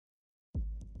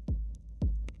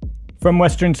From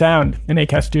Western Sound in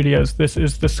ACAST Studios, this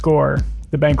is The Score,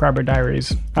 the Bank Robber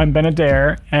Diaries. I'm Ben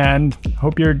Adair, and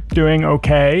hope you're doing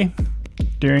okay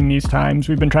during these times.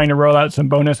 We've been trying to roll out some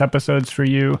bonus episodes for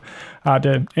you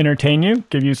to entertain you,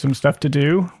 give you some stuff to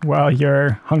do while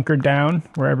you're hunkered down,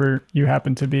 wherever you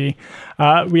happen to be.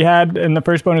 We had, in the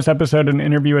first bonus episode, an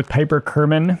interview with Piper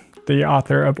Kerman, the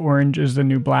author of Orange is the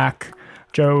New Black.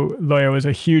 Joe Loyo was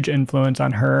a huge influence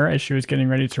on her as she was getting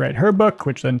ready to write her book,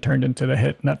 which then turned into the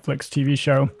hit Netflix TV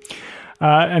show.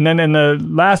 And then in the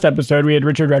last episode, we had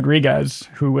Richard Rodriguez,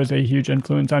 who was a huge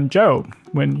influence on Joe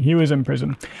when he was in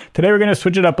prison. Today, we're going to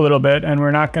switch it up a little bit, and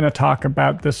we're not going to talk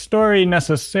about the story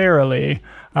necessarily,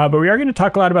 but we are going to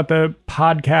talk a lot about the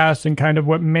podcast and kind of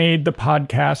what made the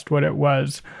podcast what it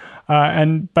was.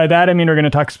 And by that, I mean, we're going to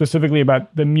talk specifically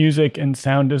about the music and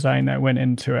sound design that went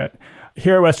into it.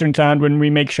 Here at Western Sound, when we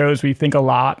make shows, we think a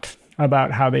lot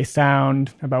about how they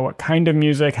sound, about what kind of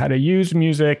music, how to use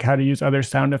other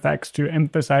sound effects to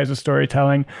emphasize the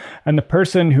storytelling. And the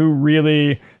person who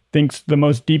really thinks the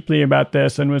most deeply about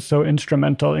this and was so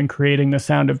instrumental in creating the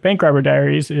sound of Bank Robber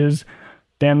Diaries is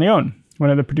Dan Leone, one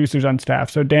of the producers on staff.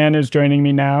 So Dan is joining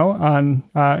me now on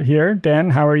here.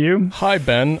 Dan, how are you? Hi,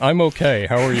 Ben. I'm okay.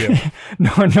 How are you?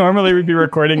 Normally we'd be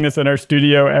recording this in our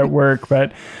studio at work,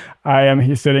 but I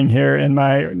am sitting here in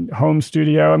my home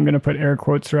studio. I'm going to put air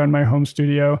quotes around my home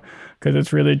studio because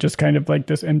it's really just kind of like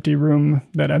this empty room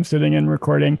that I'm sitting in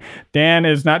recording. Dan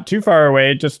is not too far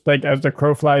away, just like as the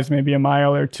crow flies, maybe a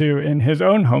mile or two in his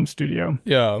own home studio.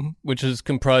 Yeah, which is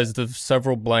comprised of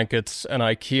several blankets, an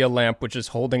IKEA lamp, which is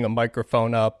holding a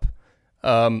microphone up.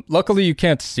 Luckily, you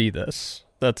can't see this.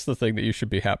 That's the thing that you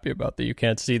should be happy about, that you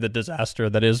can't see the disaster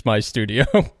that is my studio.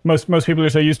 Most people are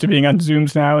so used to being on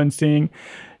Zooms now and seeing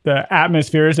the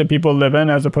atmospheres that people live in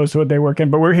as opposed to what they work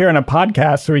in. But we're here on a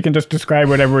podcast, so we can just describe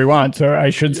whatever we want. So I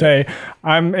should say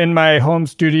I'm in my home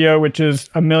studio, which is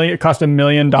it cost $1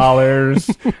 million.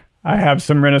 I have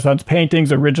some Renaissance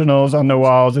paintings, originals on the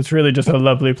walls. It's really just a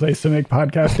lovely place to make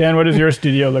podcasts. Dan, what does your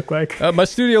studio look like? My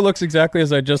studio looks exactly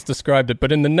as I just described it,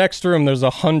 but in the next room, there's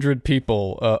 100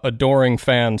 people, adoring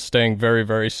fans staying very,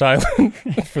 very silent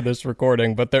for this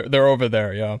recording, but they're over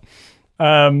there, yeah.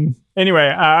 Anyway,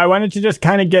 I wanted to just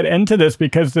kind of get into this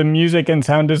because the music and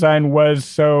sound design was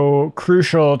so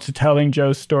crucial to telling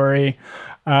Joe's story.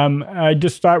 I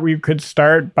just thought we could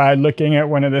start by looking at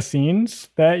one of the scenes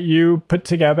that you put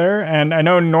together. And I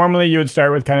know normally you would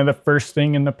start with kind of the first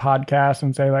thing in the podcast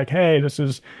and say like, hey, this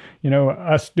is,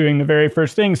 us doing the very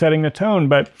first thing, setting the tone.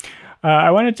 But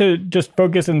I wanted to just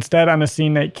focus instead on a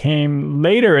scene that came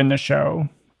later in the show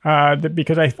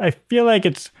because I feel like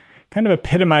it's kind of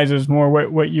epitomizes more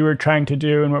what you were trying to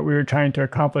do and what we were trying to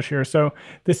accomplish here. So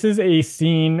this is a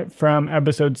scene from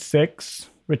episode 6,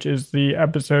 which is the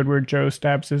episode where Joe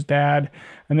stabs his dad.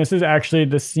 And this is actually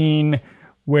the scene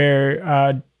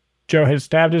where Joe has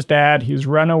stabbed his dad. He's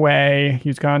run away.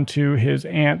 He's gone to his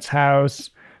aunt's house.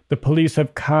 The police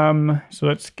have come. So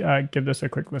let's give this a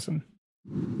quick listen.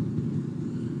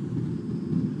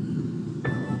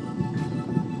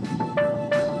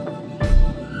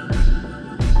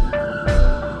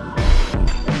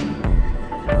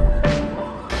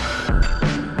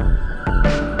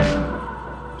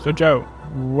 So, Joe,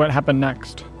 what happened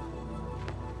next?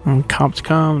 Cops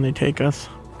come and they take us.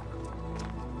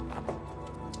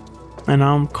 And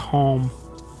I'm calm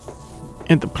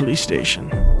at the police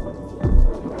station.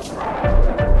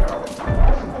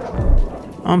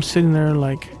 I'm sitting there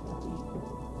like,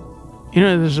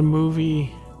 there's a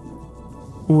movie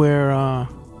where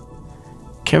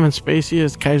Kevin Spacey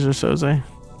is Kaiser Soze.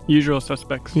 Usual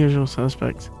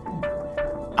Suspects.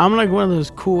 I'm like one of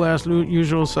those cool-ass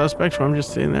usual suspects where I'm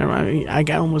just sitting there. I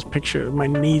got almost picture my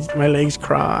legs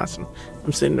crossed. And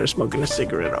I'm sitting there smoking a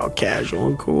cigarette all casual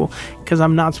and cool. Because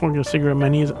I'm not smoking a cigarette, my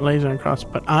legs aren't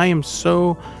crossed. But I am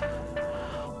so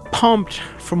pumped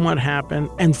from what happened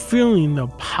and feeling the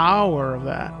power of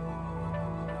that.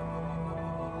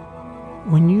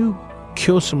 When you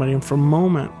kill somebody, and for a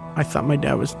moment, I thought my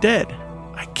dad was dead.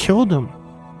 I killed him.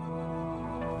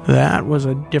 That was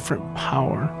a different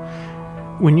power.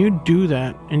 When you do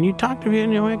that, and you talk to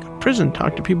people, like prison,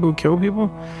 talk to people who kill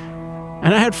people,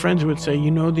 and I had friends who would say,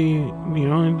 the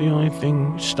only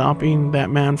thing stopping that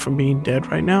man from being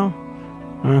dead right now,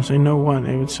 and I'd say, no, what?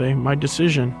 They would say, my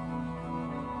decision.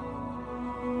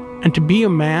 And to be a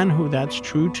man who that's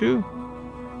true to,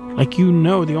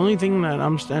 the only thing that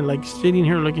I'm sitting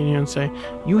here looking at you and say,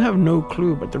 you have no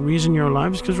clue, but the reason you're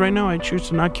alive is because right now I choose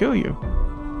to not kill you.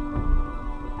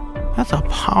 That's a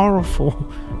powerful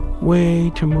way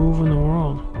to move in the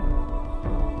world.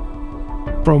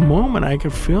 For a moment, I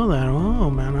could feel that. Oh,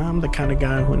 man, I'm the kind of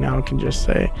guy who now can just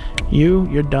say,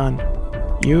 you're done.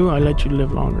 I let you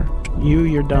live longer.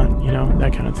 You're done.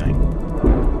 That kind of thing.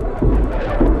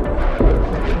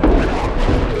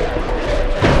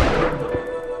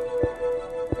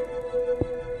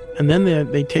 And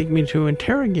then they take me to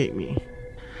interrogate me.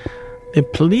 The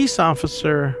police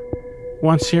officer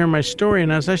wants to hear my story,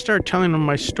 and as I start telling him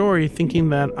my story, thinking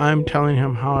that I'm telling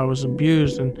him how I was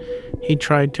abused and he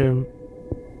tried to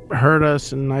hurt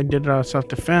us and I did it out of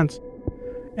self-defense.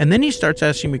 And then he starts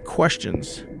asking me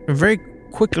questions. And very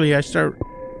quickly I start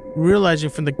realizing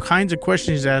from the kinds of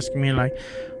questions he's asking me, like,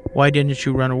 why didn't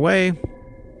you run away?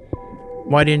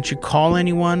 Why didn't you call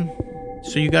anyone?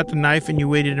 So you got the knife and you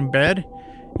waited in bed?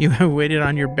 You waited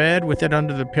on your bed with it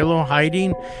under the pillow,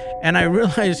 hiding? And I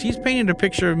realized he's painting a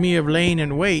picture of me of laying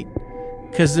in wait,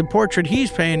 because the portrait he's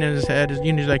painting in his head is,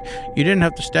 he's like, you didn't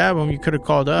have to stab him, you could have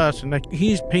called us. And like,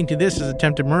 he's painting this as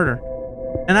attempted murder.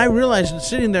 And I realized that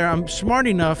sitting there, I'm smart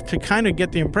enough to kind of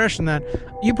get the impression that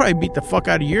you probably beat the fuck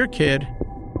out of your kid,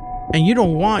 and you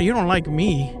don't like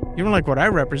me, you don't like what I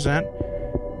represent,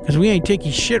 because we ain't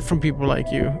taking shit from people like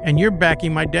you, and you're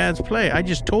backing my dad's play. I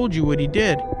just told you what he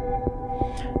did.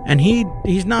 And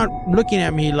he's not looking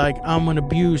at me like I'm an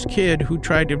abused kid who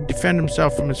tried to defend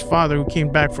himself from his father who came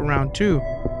back for round 2.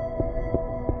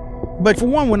 But for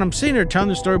one, when I'm sitting there telling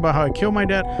the story about how I killed my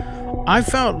dad, I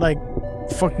felt like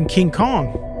fucking King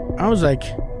Kong. I was like,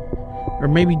 or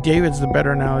maybe David's the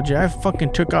better analogy, I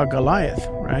fucking took out Goliath,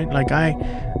 right? Like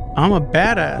I'm a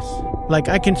badass. Like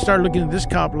I can start looking at this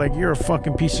cop like, you're a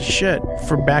fucking piece of shit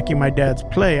for backing my dad's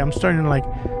play. I'm starting to like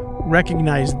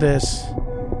recognize this.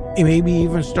 Maybe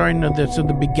even starting at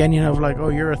the beginning of like, oh,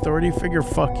 you're authority figure,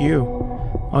 fuck you.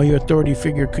 Oh, your authority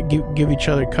figure could give each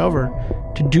other cover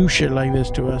to do shit like this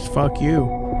to us, fuck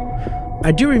you.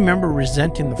 I do remember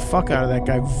resenting the fuck out of that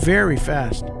guy very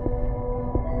fast.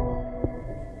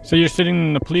 So you're sitting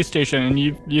in the police station and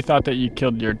you thought that you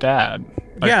killed your dad.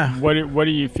 Like, yeah. What are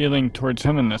you feeling towards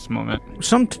him in this moment?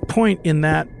 Some point in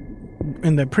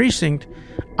the precinct,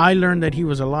 I learned that he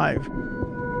was alive.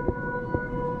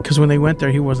 Because when they went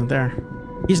there, he wasn't there.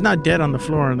 He's not dead on the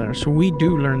floor in there. So we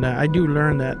do learn that. I do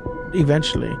learn that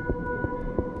eventually.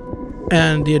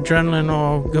 And the adrenaline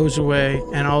all goes away.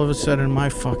 And all of a sudden, my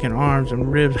fucking arms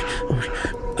and ribs,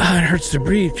 it hurts to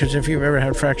breathe. Because if you've ever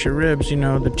had fractured ribs,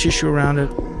 the tissue around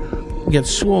it gets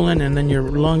swollen. And then your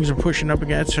lungs are pushing up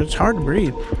against it. So it's hard to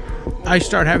breathe. I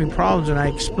start having problems. And I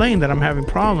explain that I'm having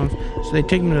problems. So they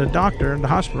take me to the doctor at the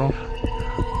hospital.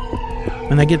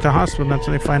 When I get to the hospital, that's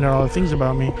when they find out all the things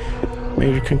about me.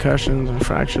 Major concussions and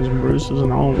fractures and bruises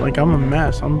and all. Like, I'm a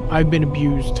mess. I've been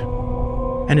abused.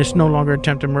 And it's no longer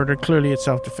attempted murder. Clearly, it's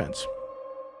self-defense.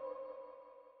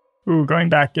 Ooh, going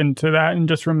back into that and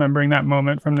just remembering that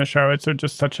moment from the show. It's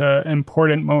just such an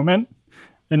important moment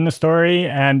in the story.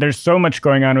 And there's so much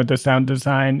going on with the sound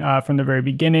design from the very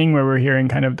beginning, where we're hearing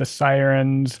kind of the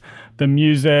sirens, the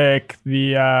music,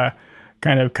 the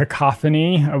kind of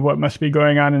cacophony of what must be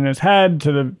going on in his head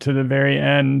to the very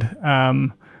end,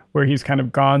 where he's kind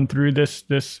of gone through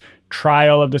this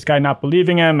trial of this guy not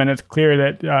believing him, and it's clear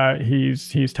that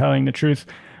he's telling the truth.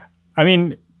 I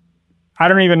mean, I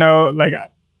don't even know like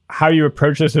how you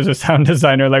approach this as a sound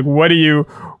designer. Like, what are you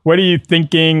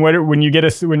thinking? When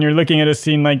you're looking at a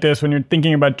scene like this, when you're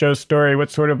thinking about Joe's story,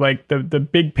 what's sort of like the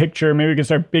big picture? Maybe we can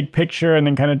start big picture and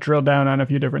then kind of drill down on a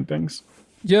few different things.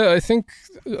 Yeah, I think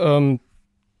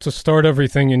to start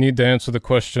everything, you need to answer the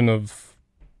question of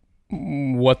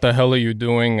what the hell are you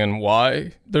doing and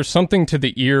why? There's something to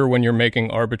the ear when you're making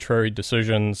arbitrary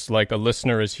decisions, like a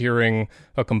listener is hearing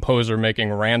a composer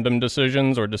making random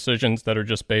decisions or decisions that are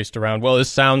just based around, well,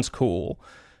 this sounds cool.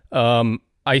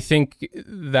 I think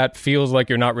that feels like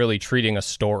you're not really treating a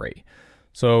story.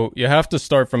 So you have to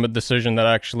start from a decision that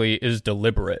actually is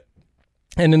deliberate.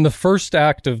 And in the first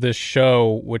act of this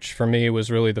show, which for me was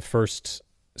really the first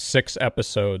 6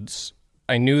 episodes,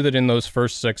 I knew that in those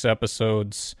first 6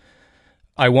 episodes,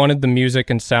 I wanted the music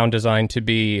and sound design to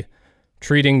be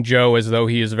treating Joe as though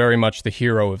he is very much the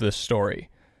hero of this story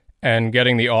and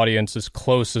getting the audience as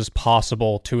close as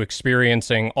possible to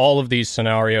experiencing all of these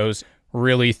scenarios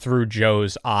really through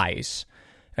Joe's eyes.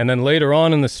 And then later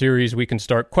on in the series, we can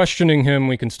start questioning him,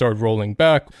 we can start rolling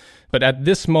back. But at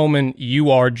this moment,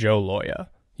 you are Joe Loya.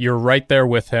 You're right there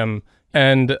with him.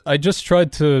 And I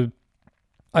tried to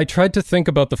think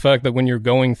about the fact that when you're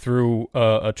going through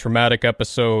a traumatic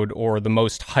episode or the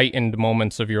most heightened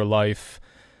moments of your life,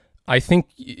 I think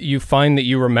you find that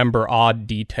you remember odd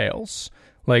details.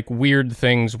 Like weird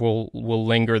things will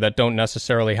linger that don't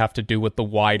necessarily have to do with the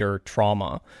wider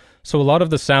trauma. So a lot of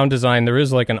the sound design, there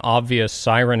is like an obvious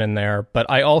siren in there, but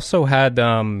I also had,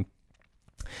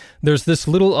 there's this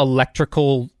little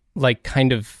electrical, like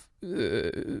kind of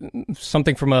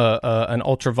something from an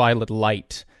ultraviolet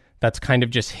light that's kind of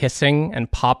just hissing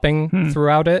and popping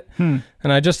throughout it. And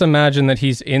I just imagine that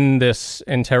he's in this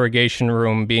interrogation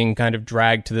room, being kind of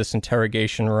dragged to this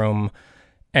interrogation room,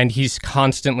 and he's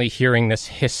constantly hearing this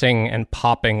hissing and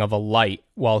popping of a light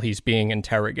while he's being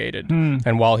interrogated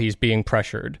and while he's being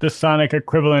pressured. The sonic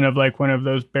equivalent of like one of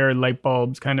those bare light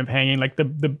bulbs kind of hanging, like the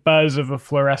buzz of a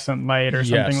fluorescent light or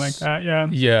something like that. Yeah.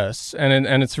 Yes. And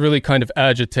it's really kind of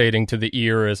agitating to the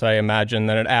ear, as I imagine,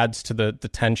 that it adds to the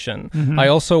tension. I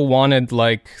also wanted,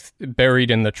 like, buried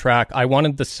in the track, I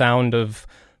wanted the sound of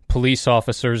police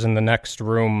officers in the next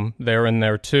room there and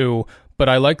there too, but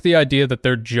I like the idea that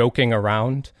they're joking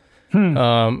around.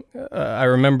 I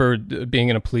remember being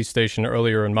in a police station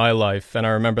earlier in my life, and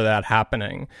I remember that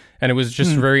happening. And it was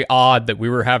just very odd that we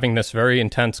were having this very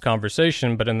intense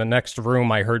conversation, but in the next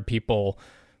room, I heard people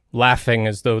laughing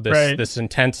as though this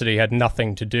intensity had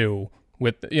nothing to do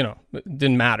with, it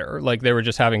didn't matter. Like, they were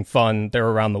just having fun. They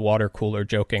were around the water cooler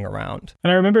joking around.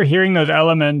 And I remember hearing those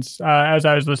elements as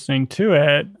I was listening to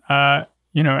it,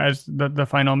 as the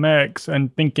final mix,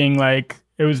 and thinking like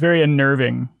it was very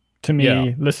unnerving to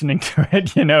me listening to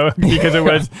it, because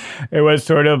it was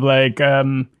sort of like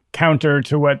counter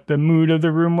to what the mood of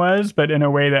the room was, but in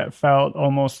a way that felt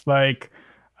almost like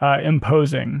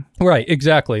imposing. Right,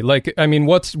 exactly. Like, I mean,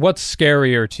 what's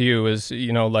scarier to you is,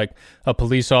 like a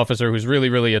police officer who's really,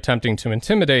 really attempting to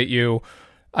intimidate you.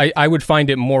 I would find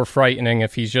it more frightening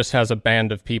if he just has a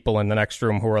band of people in the next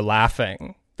room who are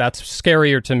laughing. That's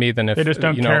scarier to me than if they just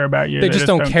don't care about you. They just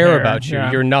don't care about you.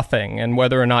 Yeah. You're nothing, and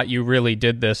whether or not you really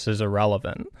did this is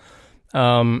irrelevant.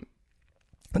 Then,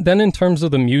 in terms of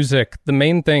the music, the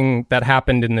main thing that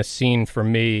happened in this scene for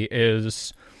me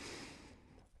is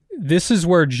this is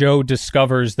where Joe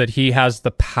discovers that he has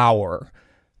the power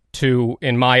to,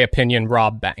 in my opinion,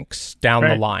 rob banks down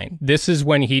the line. This is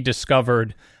when he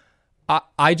discovered,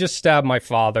 I just stabbed my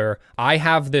father. I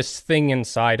have this thing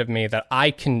inside of me that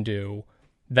I can do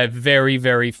that very,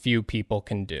 very few people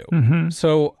can do.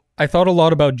 So I thought a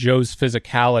lot about Joe's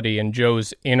physicality and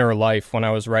Joe's inner life when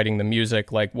I was writing the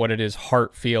music, like what did his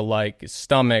heart feel like, his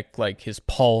stomach, like his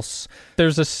pulse.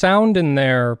 There's a sound in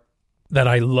there that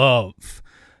I love,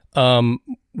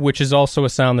 which is also a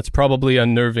sound that's probably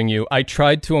unnerving you. I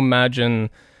tried to imagine,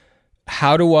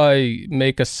 how do I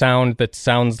make a sound that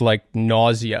sounds like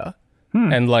nausea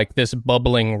and like this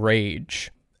bubbling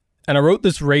rage? And I wrote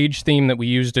this rage theme that we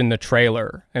used in the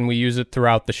trailer, and we use it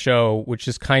throughout the show, which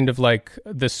is kind of like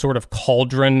this sort of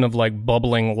cauldron of like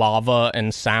bubbling lava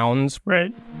and sounds.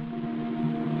 Right.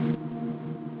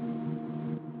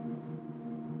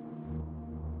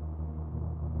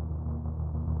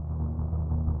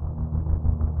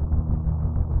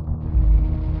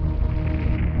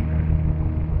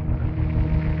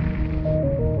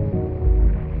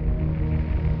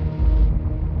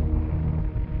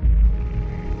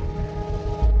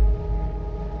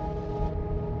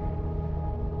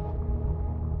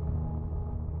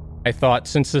 I thought,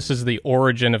 since this is the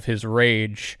origin of his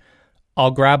rage,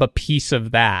 I'll grab a piece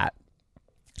of that.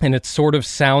 And it sort of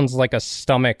sounds like a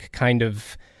stomach kind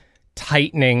of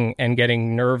tightening and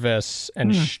getting nervous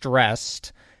and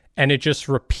stressed. And it just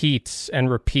repeats and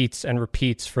repeats and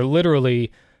repeats for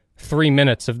literally 3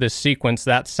 minutes of this sequence.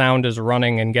 That sound is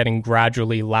running and getting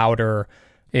gradually louder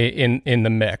in the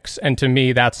mix. And to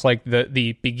me, that's like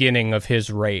the beginning of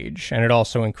his rage. And it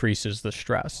also increases the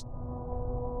stress.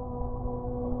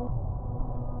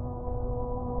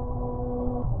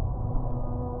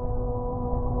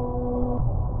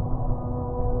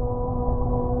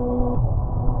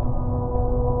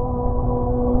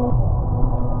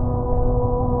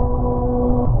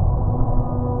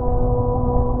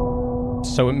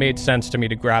 So it made sense to me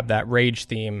to grab that rage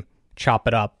theme, chop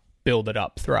it up, build it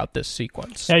up throughout this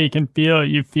sequence. Yeah,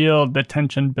 you feel the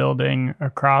tension building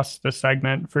across the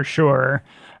segment for sure.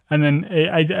 And then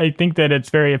I think that it's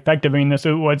very effective. I mean, this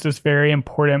was this very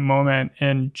important moment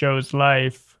in Joe's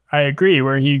life. I agree,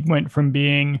 where he went from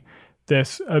being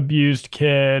this abused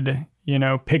kid,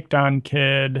 picked on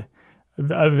kid,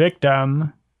 a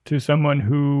victim, to someone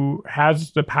who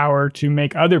has the power to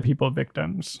make other people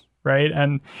victims. Right.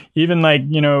 And even like,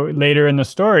 later in the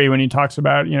story, when he talks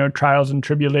about, trials and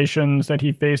tribulations that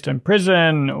he faced in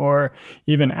prison or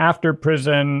even after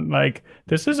prison, like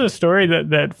this is a story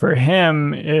that for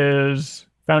him is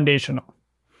foundational.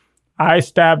 I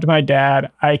stabbed my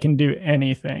dad. I can do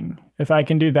anything. If I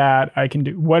can do that, I can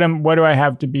do what do I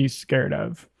have to be scared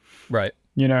of? Right.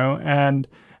 And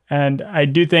I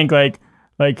do think like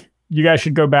you guys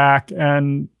should go back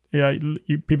and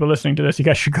you people listening to this, you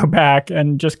guys should go back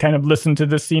and just kind of listen to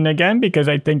the scene again, because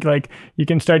I think like you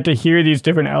can start to hear these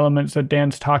different elements that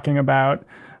Dan's talking about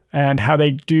and how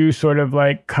they do sort of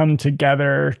like come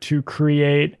together to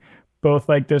create both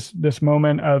like this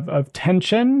moment of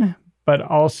tension, but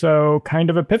also kind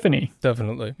of epiphany.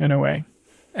 Definitely. In a way.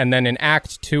 And then in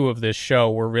Act 2 of this show,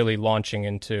 we're really launching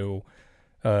into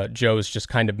Joe's just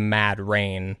kind of mad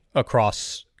reign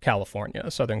across California,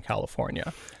 Southern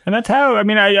California. And that's how, I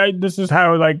mean, this is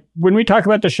how, like, when we talk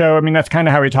about the show, I mean, that's kind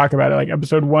of how we talk about it. Like,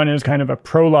 episode 1 is kind of a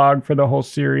prologue for the whole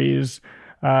series.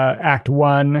 Act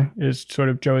 1 is sort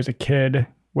of Joe as a kid.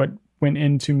 What went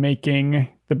into making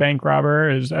The Bank Robber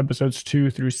is episodes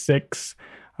 2 through 6,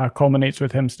 culminates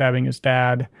with him stabbing his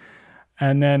dad.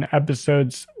 And then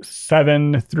episodes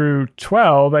 7 through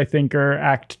 12, I think, are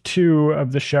Act 2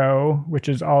 of the show, which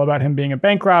is all about him being a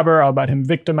bank robber, all about him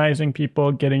victimizing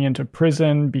people, getting into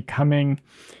prison, becoming,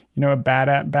 a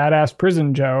badass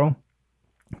prison Joe,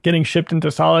 getting shipped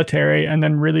into solitary, and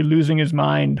then really losing his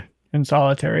mind in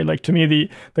solitary. Like, to me,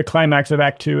 the climax of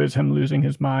Act 2 is him losing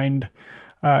his mind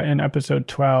in episode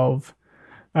 12.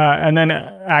 And then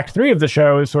Act 3 of the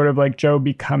show is sort of like Joe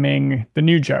becoming the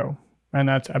new Joe. And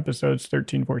that's episodes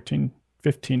 13, 14,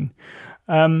 15.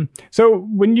 So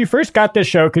when you first got this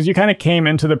show, because you kind of came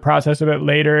into the process of it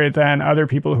later than other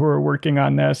people who were working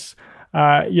on this,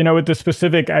 with the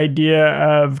specific idea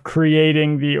of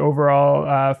creating the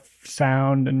overall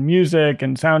sound and music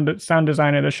and sound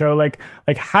design of the show, like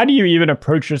how do you even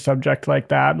approach a subject like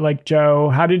that? Like, Joe,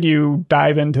 how did you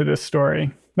dive into this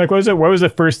story? Like, what was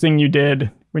the first thing you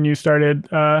did when you started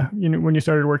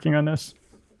working on this?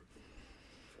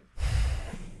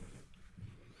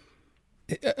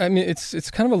 I mean, it's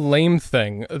kind of a lame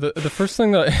thing. The first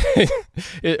thing that,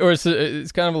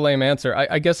 it's kind of a lame answer.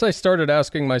 I guess I started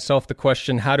asking myself the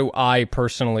question, how do I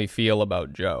personally feel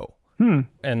about Joe?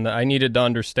 And I needed to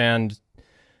understand,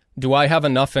 do I have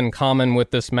enough in common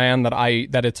with this man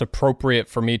that it's appropriate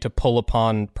for me to pull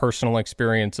upon personal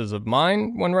experiences of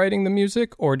mine when writing the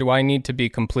music, or do I need to be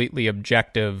completely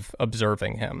objective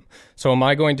observing him? So am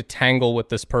I going to tangle with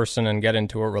this person and get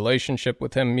into a relationship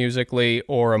with him musically,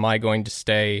 or am I going to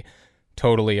stay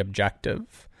totally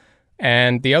objective?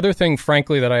 And the other thing,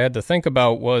 frankly, that I had to think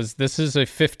about was this is a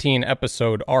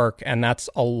 15-episode arc, and that's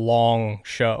a long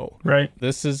show. Right.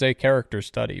 This is a character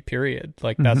study, period.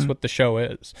 Like, that's what the show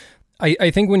is. I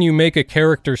think when you make a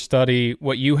character study,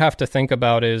 what you have to think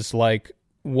about is, like,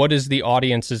 what is the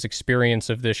audience's experience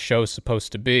of this show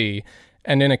supposed to be?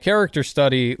 And in a character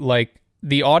study, like,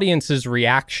 the audience's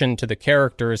reaction to the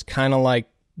character is kind of like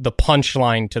the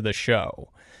punchline to the show.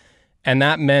 And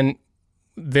that meant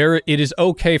it is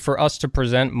okay for us to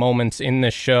present moments in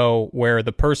this show where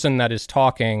the person that is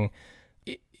talking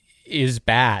is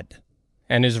bad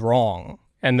and is wrong,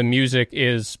 and the music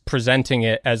is presenting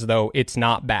it as though it's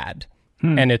not bad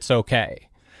and it's okay.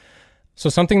 So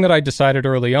something that I decided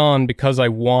early on, because I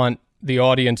want the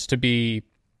audience to be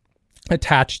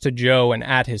attached to Joe and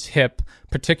at his hip,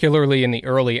 particularly in the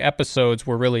early episodes,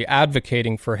 we're really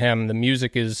advocating for him. The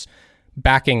music is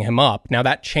backing him up. Now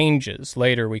that changes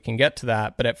later, we can get to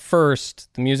that, but at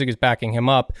first the music is backing him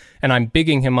up, and I'm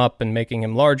bigging him up and making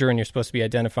him larger, and you're supposed to be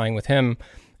identifying with him.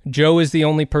 Joe is the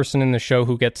only person in the show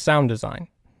who gets sound design.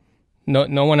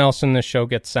 No one else in this show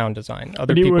gets sound design.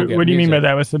 Other people get music. What do you mean by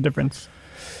that? What's the difference?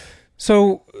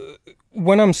 So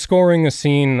when I'm scoring a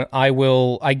scene,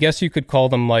 I guess you could call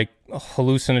them like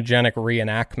hallucinogenic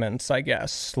reenactments, I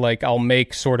guess. Like, I'll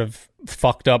make sort of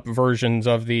fucked up versions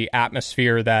of the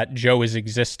atmosphere that Joe is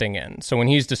existing in. So when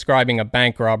he's describing a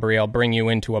bank robbery, I'll bring you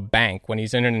into a bank. When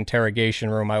he's in an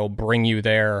interrogation room, I will bring you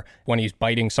there. When he's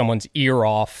biting someone's ear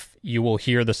off, you will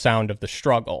hear the sound of the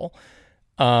struggle.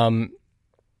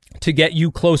 To get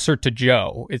you closer to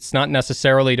Joe. It's not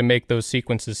necessarily to make those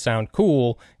sequences sound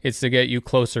cool, it's to get you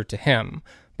closer to him.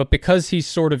 But because he's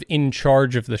sort of in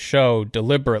charge of the show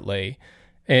deliberately,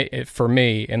 for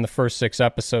me, in the first 6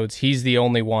 episodes, he's the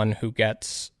only one who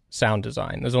gets sound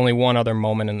design. There's only one other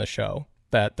moment in the show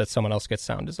that someone else gets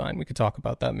sound design. We could talk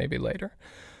about that maybe later.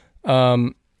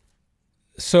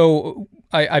 So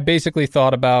I basically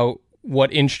thought about,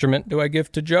 what instrument do I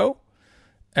give to Joe?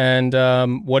 And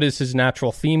what is his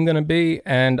natural theme going to be?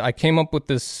 And I came up with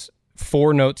this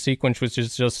 4-note sequence, which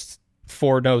is just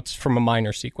 4 notes from a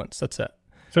minor sequence. That's it.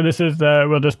 So this is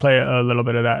we'll just play a little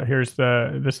bit of that.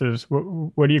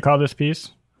 What do you call this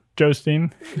piece? Joe's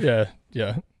theme? Yeah.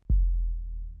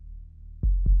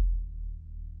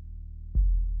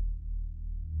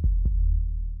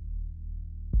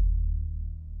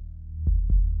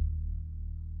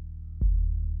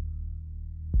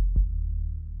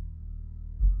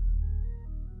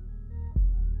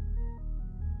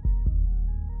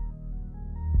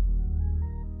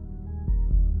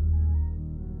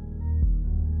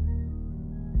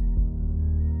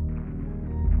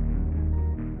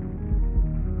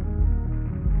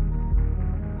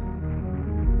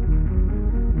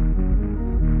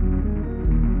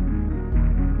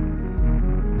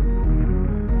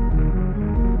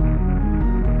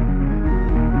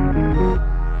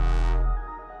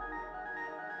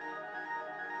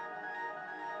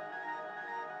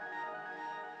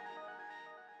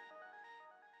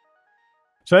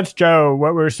 So that's Joe.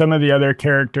 What were some of the other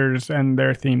characters and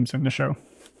their themes in the show?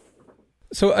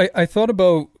 So I thought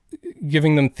about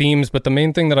giving them themes, but the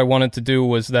main thing that I wanted to do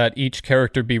was that each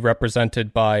character be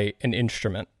represented by an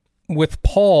instrument. With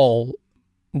Paul,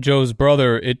 Joe's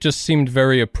brother, it just seemed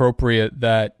very appropriate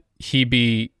that he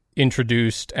be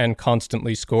introduced and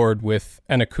constantly scored with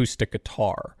an acoustic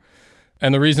guitar.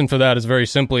 And the reason for that is very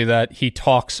simply that he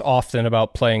talks often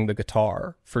about playing the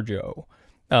guitar for Joe.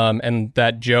 And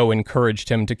that Joe encouraged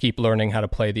him to keep learning how to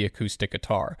play the acoustic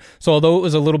guitar. So although it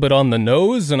was a little bit on the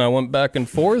nose and I went back and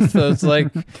forth, it's like,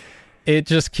 it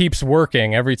just keeps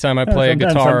working every time I play a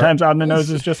guitar. Sometimes on the nose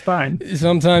is just fine.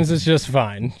 Sometimes it's just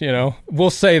fine, you know. We'll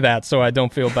say that so I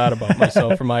don't feel bad about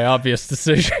myself for my obvious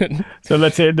decision. So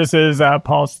let's say this is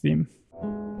Paul's theme.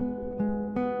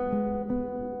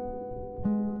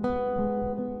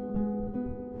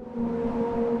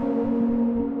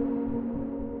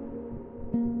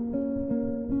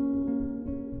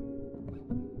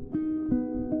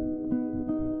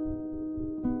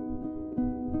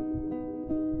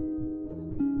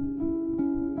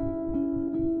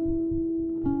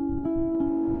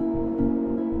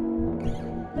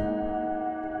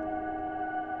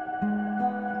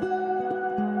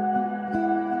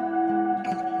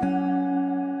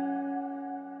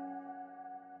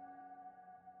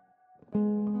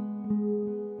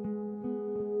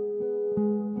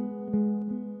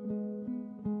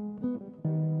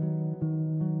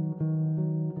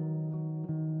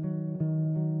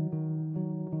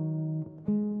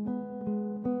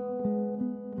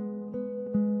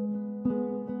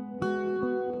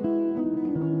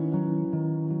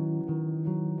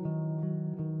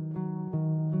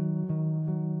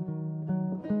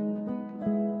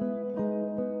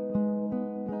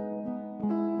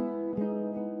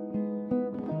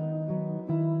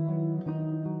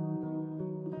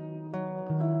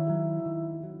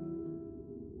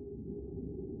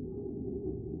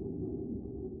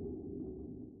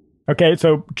 Okay,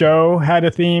 so Joe had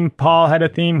a theme, Paul had a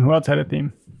theme. Who else had a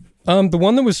theme? The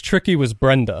one that was tricky was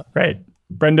Brenda. Right.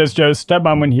 Brenda's Joe's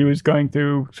stepmom when he was going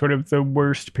through sort of the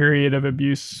worst period of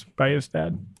abuse by his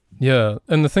dad. Yeah,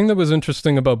 and the thing that was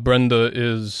interesting about Brenda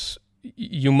is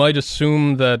you might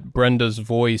assume that Brenda's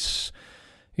voice,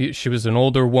 she was an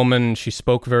older woman, she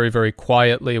spoke very, very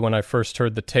quietly when I first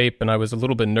heard the tape, and I was a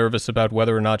little bit nervous about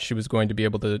whether or not she was going to be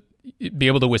able to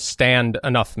withstand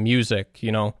enough music,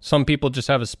 you know. Some people just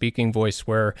have a speaking voice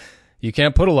where you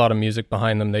can't put a lot of music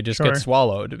behind them, they just get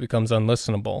swallowed, it becomes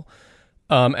unlistenable.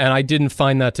 And I didn't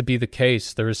find that to be the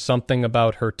case. There is something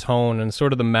about her tone and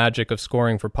sort of the magic of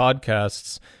scoring for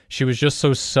podcasts. She was just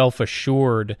so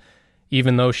self-assured,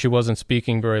 even though she wasn't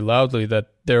speaking very loudly, that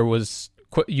there was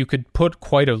you could put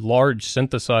quite a large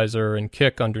synthesizer and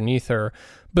kick underneath her.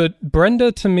 But Brenda,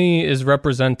 to me, is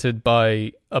represented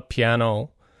by a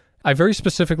piano. I very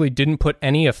specifically didn't put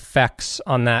any effects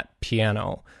on that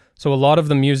piano. So a lot of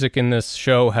the music in this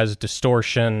show has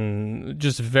distortion,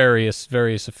 just various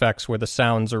effects where the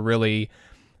sounds are really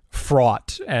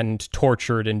fraught and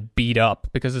tortured and beat up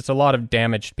because it's a lot of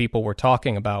damaged people we're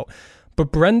talking about.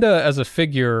 But Brenda as a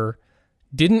figure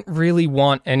didn't really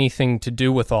want anything to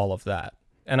do with all of that.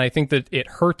 And I think that it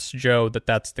hurts Joe that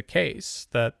that's the case,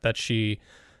 that she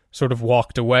sort of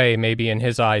walked away, maybe in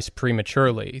his eyes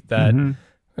prematurely, that,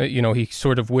 you know, he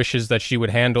sort of wishes that she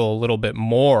would handle a little bit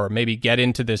more, maybe get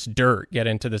into this dirt, get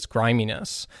into this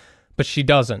griminess, but she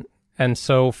doesn't. And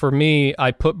so for me,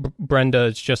 I put Brenda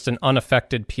as just an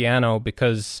unaffected piano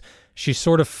because she's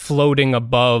sort of floating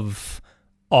above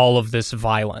all of this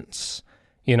violence.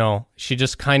 You know, she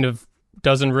just kind of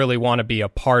doesn't really want to be a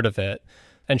part of it.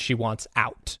 And she wants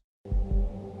out.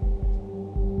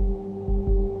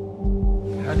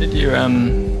 How did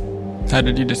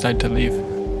you decide to leave?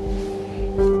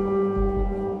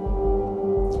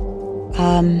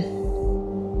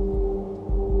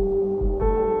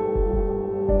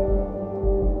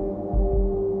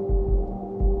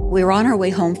 We were on our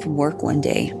way home from work one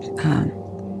day.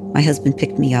 My husband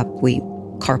picked me up. We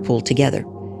carpooled together.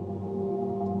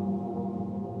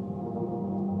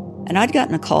 And I'd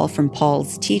gotten a call from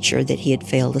Paul's teacher that he had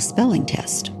failed a spelling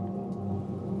test.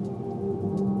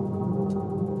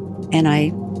 And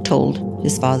I told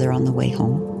his father on the way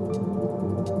home.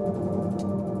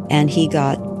 And he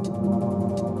got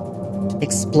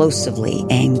explosively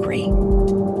angry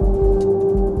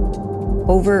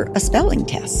over a spelling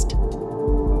test.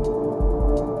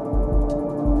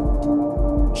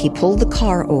 He pulled the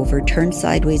car over, turned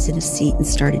sideways in his seat, and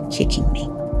started kicking me.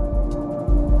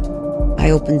 I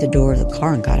opened the door of the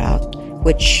car and got out,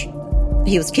 which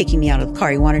he was kicking me out of the car.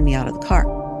 He wanted me out of the car.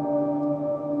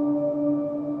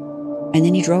 And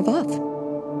then he drove off.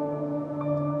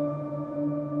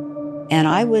 And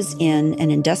I was in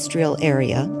an industrial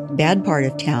area, bad part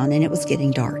of town, and it was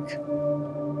getting dark.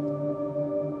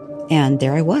 And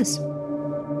there I was.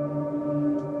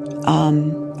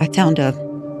 I found a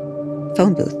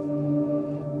phone booth.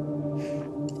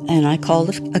 And I called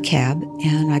a cab,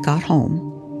 and I got home.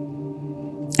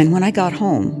 And when I got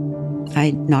home,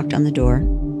 I knocked on the door.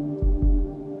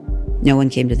 No one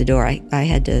came to the door. I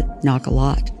had to knock a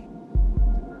lot.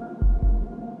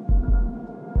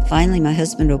 Finally, my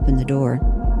husband opened the door.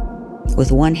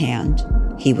 With one hand,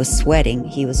 he was sweating,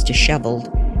 he was disheveled,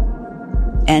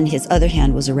 and his other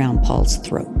hand was around Paul's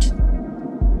throat.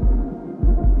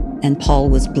 And Paul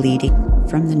was bleeding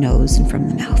from the nose and from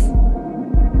the mouth.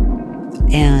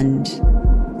 And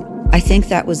I think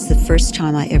that was the first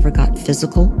time I ever got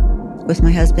physical with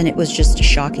my husband. It was just a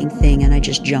shocking thing, and I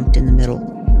just jumped in the middle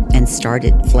and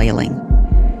started flailing.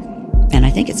 And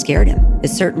I think it scared him. It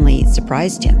certainly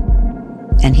surprised him.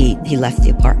 And he left the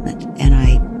apartment, and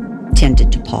I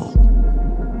tended to Paul.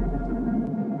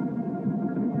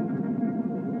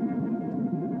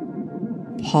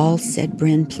 Paul said,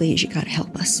 "Bryn, please, you gotta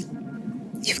help us.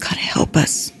 You've gotta help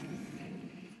us."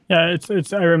 Yeah,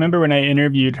 it's. I remember when I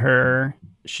interviewed her,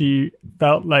 she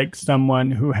felt like someone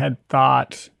who had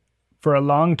thought for a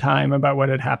long time about what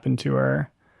had happened to her,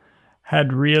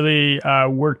 had really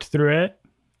worked through it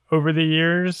over the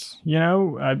years. You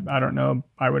know, I don't know,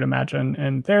 I would imagine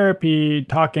in therapy,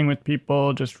 talking with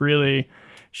people, just really,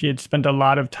 she had spent a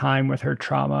lot of time with her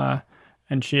trauma,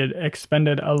 and she had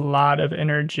expended a lot of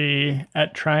energy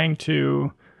at trying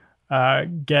to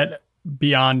get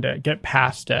beyond it, get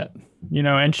past it, you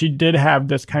know. And she did have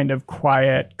this kind of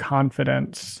quiet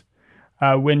confidence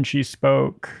when she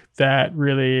spoke that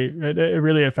really, it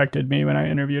really affected me when I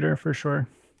interviewed her, for sure.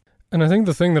 And I think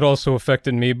the thing that also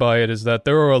affected me by it is that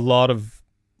there are a lot of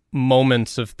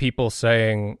moments of people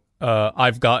saying,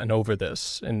 I've gotten over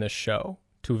this in this show.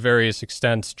 To various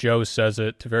extents, Joe says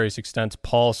it. To various extents,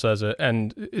 Paul says it.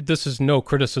 And this is no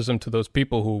criticism to those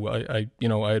people who I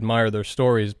admire their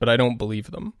stories, but I don't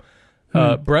believe them.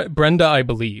 Brenda, I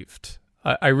believed.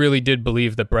 I really did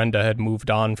believe that Brenda had moved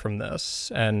on from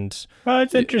this. And well,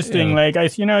 it's interesting. Like I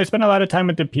spent a lot of time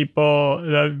with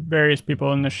the various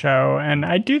people in the show, and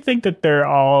I do think that they're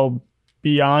all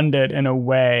beyond it in a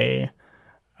way.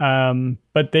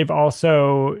 But they've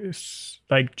also,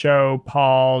 like Joe,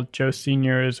 Paul, Joe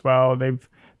Sr. as well,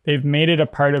 they've made it a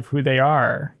part of who they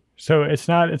are. So it's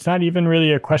not even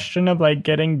really a question of like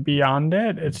getting beyond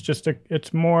it. It's just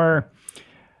it's more,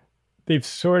 they've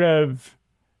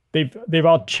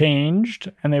all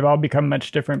changed, and they've all become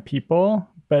much different people,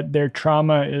 but their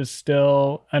trauma is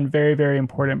still a very, very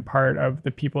important part of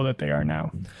the people that they are now.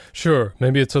 Sure.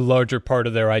 Maybe it's a larger part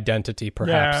of their identity,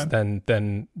 perhaps,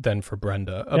 than for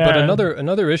Brenda. Yeah. But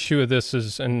another issue of this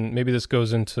is, and maybe this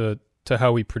goes into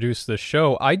how we produce this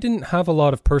show, I didn't have a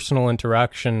lot of personal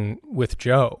interaction with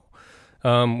Joe,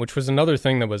 which was another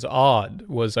thing that was odd,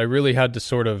 was I really had to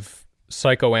sort of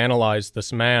psychoanalyze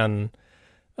this man.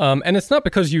 And it's not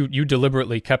because you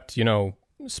deliberately kept,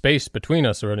 space between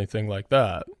us or anything like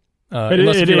that.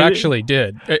 Unless you actually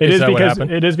did. Is that what happened?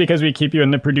 It is because we keep you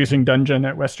in the producing dungeon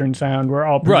at Western Sound, where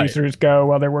all producers go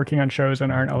while they're working on shows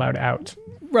and aren't allowed out.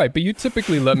 Right, but you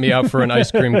typically let me out for an ice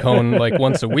cream cone like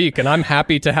once a week, and I'm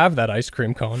happy to have that ice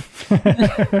cream cone.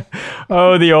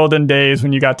 Oh, the olden days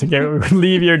when you got to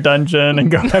leave your dungeon and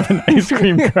go have an ice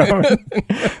cream cone.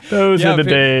 Those are the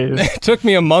days. It took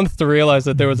me a month to realize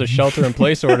that there was a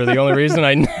shelter-in-place order. The only reason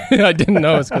I didn't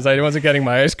know is because I wasn't getting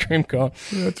my ice cream cone.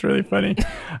 That's really funny.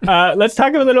 Let's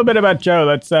talk a little bit about Joe.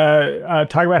 Let's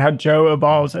talk about how Joe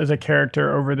evolves as a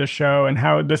character over the show, and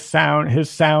how his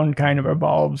sound kind of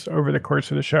evolves over the course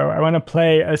of the show. I want to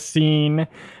play a scene,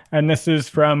 and this is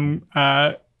from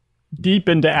deep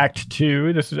into Act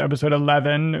 2. This is episode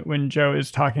 11, when Joe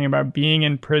is talking about being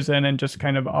in prison and just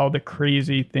kind of all the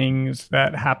crazy things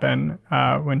that happen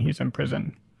when he's in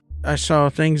prison. I saw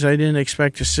things I didn't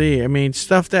expect to see. I mean,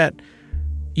 stuff that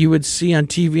you would see on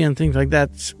TV and things like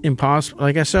that's impossible.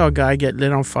 Like, I saw a guy get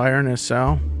lit on fire in his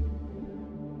cell.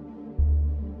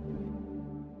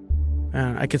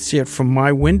 I could see it from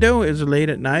my window. It was late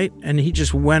at night, and he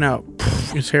just went up.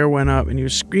 His hair went up, and he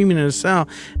was screaming in his cell.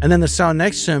 And then the cell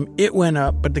next to him, it went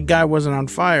up, but the guy wasn't on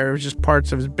fire. It was just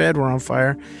parts of his bed were on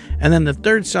fire. And then the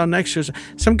third cell next to us,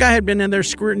 some guy had been in there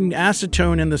squirting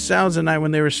acetone in the cells at night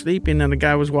when they were sleeping, and the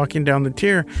guy was walking down the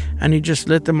tier, and he just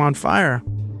lit them on fire.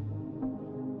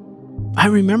 I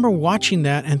remember watching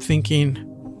that and thinking,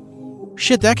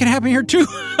 shit, that can happen here too.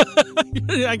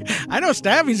 I know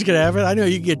stabbings can happen. I know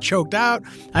you get choked out.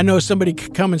 I know somebody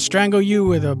could come and strangle you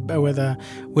with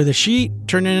a sheet,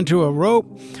 turn it into a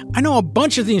rope. I know a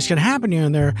bunch of things can happen here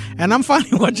and there. And I'm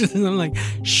finally watching this and I'm like,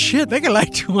 shit, they can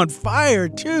light you on fire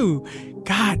too.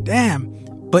 God damn.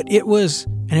 But it was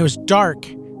dark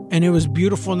and it was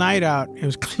beautiful night out. It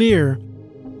was clear.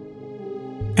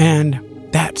 And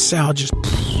that cell just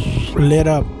lit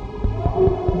up.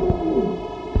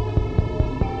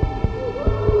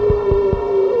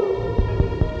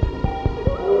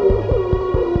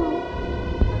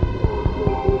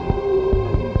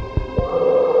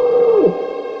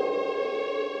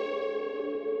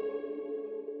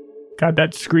 God,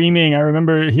 that screaming. I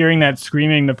remember hearing that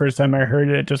screaming the first time I heard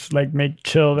it. It just like made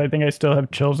chills. I think I still have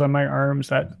chills on my arms,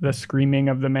 the screaming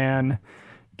of the man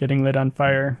getting lit on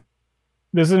fire.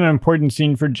 This is an important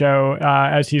scene for Joe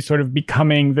as he's sort of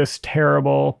becoming this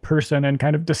terrible person and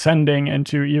kind of descending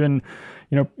into even,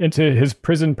 into his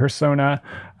prison persona.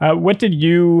 What did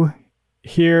you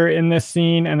hear in this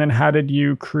scene? And then how did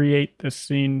you create this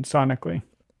scene sonically?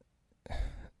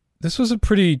 This was a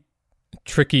pretty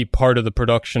tricky part of the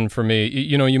production for me.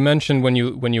 You mentioned when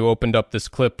you opened up this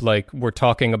clip, like we're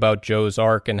talking about Joe's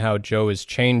arc and how Joe is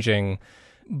changing.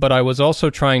 But I was also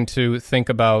trying to think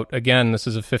about, again, this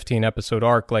is a 15 episode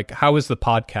arc, like how is the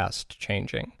podcast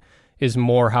changing is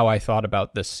more how I thought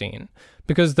about this scene.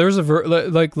 Because there's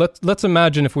let's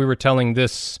imagine if we were telling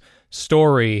this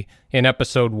story in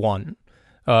episode 1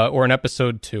 or in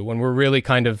episode 2, when we're really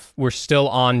we're still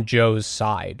on Joe's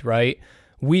side, right?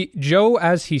 Joe,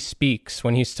 as he speaks,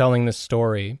 when he's telling this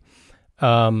story,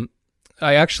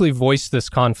 I actually voiced this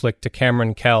conflict to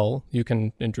Cameron Kell. You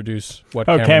can introduce what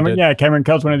Cameron did. Yeah, Cameron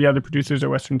Kell's one of the other producers at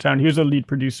Western Sound. He was a lead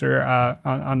producer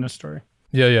on this story.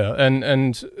 Yeah.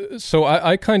 And so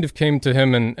I kind of came to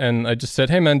him and I just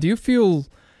said, hey, man, do you feel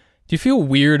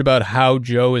weird about how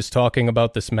Joe is talking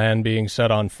about this man being set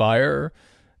on fire?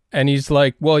 And he's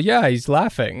like, well, yeah, he's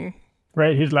laughing.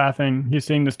 Right, he's laughing. He's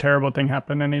seeing this terrible thing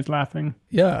happen, and he's laughing.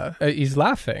 Yeah, he's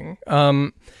laughing.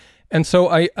 And so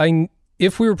I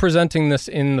if we were presenting this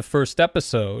in the first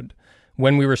episode,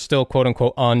 when we were still, quote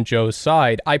unquote, on Joe's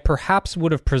side, I perhaps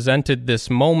would have presented this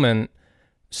moment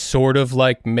sort of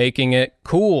like making it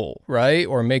cool, right?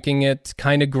 Or making it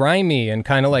kind of grimy and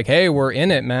kind of like, hey, we're in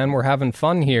it, man. We're having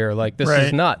fun here. Like, this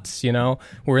is nuts,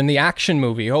 We're in the action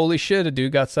movie. Holy shit, a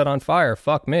dude got set on fire.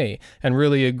 Fuck me. And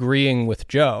really agreeing with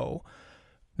Joe.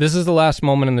 This is the last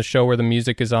moment in the show where the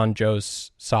music is on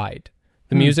Joe's side.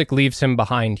 The music leaves him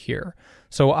behind here.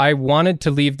 So I wanted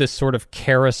to leave this sort of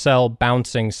carousel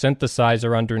bouncing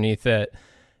synthesizer underneath it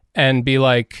and be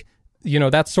like,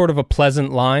 that's sort of a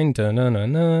pleasant line.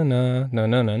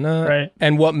 Right.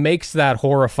 And what makes that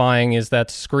horrifying is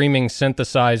that screaming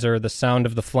synthesizer, the sound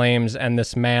of the flames, and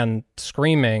this man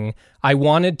screaming. I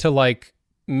wanted to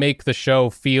make the show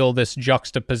feel this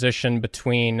juxtaposition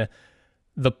between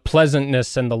the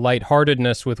pleasantness and the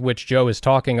lightheartedness with which Joe is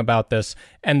talking about this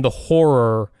and the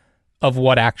horror of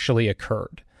what actually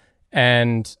occurred.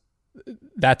 And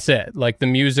that's it. Like the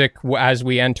music, as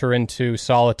we enter into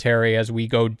solitary, as we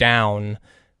go down,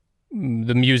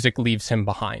 the music leaves him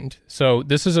behind. So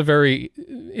this is a very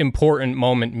important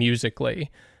moment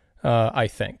musically, I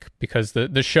think, because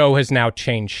the show has now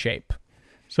changed shape.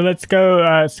 So let's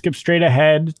go skip straight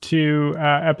ahead to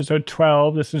episode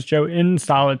 12. This is Joe in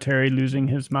solitary, losing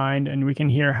his mind, and we can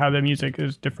hear how the music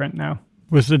is different now.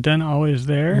 Was the den always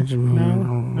there?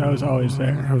 No, that was always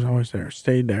there. I was always there.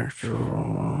 Stayed there.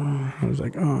 I was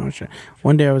like, oh, shit.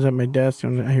 One day I was at my desk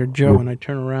and I hear Joe and I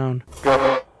turn around.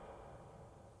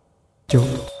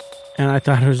 Joe. And I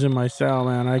thought it was in my cell,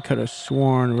 man. I could have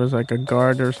sworn it was like a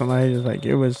guard or something.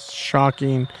 It was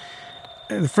shocking.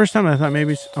 The first time I thought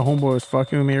maybe a homeboy was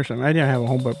fucking with me or something. I didn't have a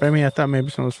homeboy, but I thought maybe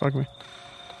someone was fucking me.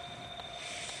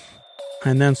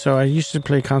 And then so I used to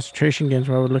play concentration games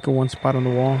where I would look at one spot on the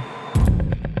wall.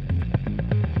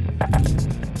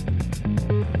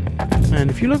 And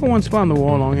if you look at one spot on the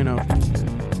wall long enough,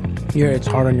 it's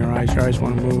hard on your eyes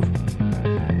want to move.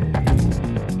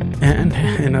 And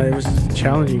it was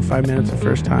challenging, 5 minutes the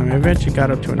first time. I eventually got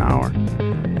up to an hour.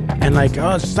 And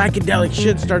psychedelic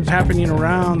shit starts happening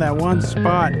around that one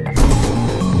spot.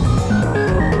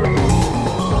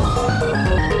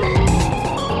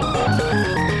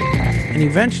 And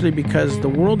eventually, because the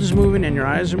world is moving and your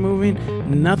eyes are moving,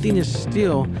 nothing is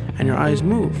still and your eyes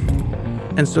move.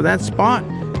 And so that spot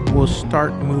will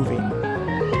start moving.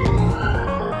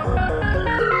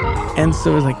 And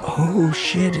so it's like, oh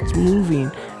shit, it's moving.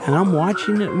 And I'm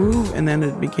watching it move, and then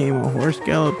it became a horse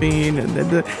galloping, and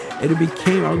then I was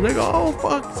like, oh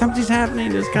fuck, something's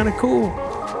happening, it's kind of cool.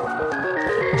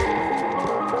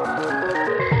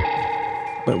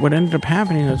 But what ended up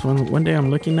happening is one day I'm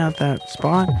looking at that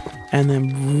spot, and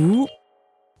then whoop,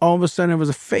 all of a sudden it was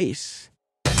a face.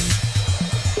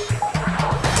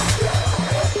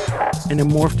 And it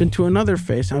morphed into another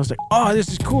face. And I was like, oh, this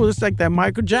is cool. This is like that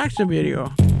Michael Jackson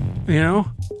video, you know?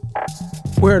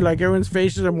 Where like everyone's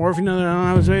faces are morphing. And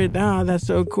I was like, that's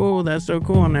so cool. That's so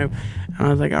cool. And I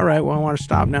was like, all right, well, I want to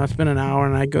stop now. It's been an hour.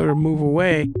 And I go to move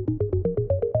away.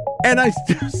 And I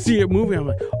still see it moving. I'm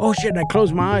like, oh shit. And I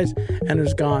close my eyes and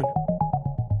it's gone.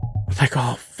 I was like,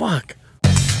 oh, fuck.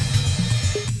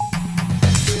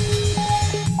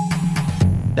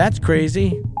 That's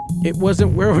crazy. It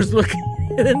wasn't where I was looking.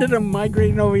 It ended up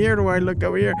migrating over here to where I looked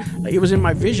over here. Like, it was in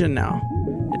my vision now.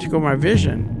 It took over my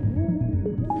vision.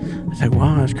 I was like,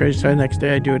 wow, that's crazy. So the next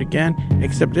day I do it again.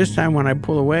 Except this time when I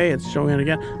pull away, it's showing it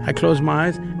again. I close my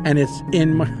eyes and it's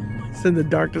in the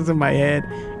darkness of my head,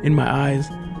 in my eyes.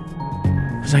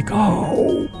 I was like,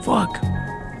 oh, fuck.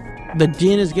 The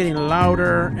din is getting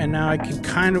louder, and now I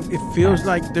can it feels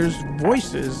like there's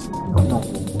voices.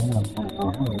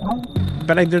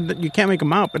 But you can't make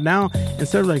them out. But now,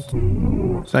 instead of like,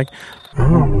 it's like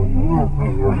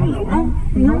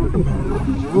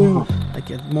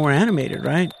it's more animated,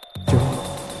 right?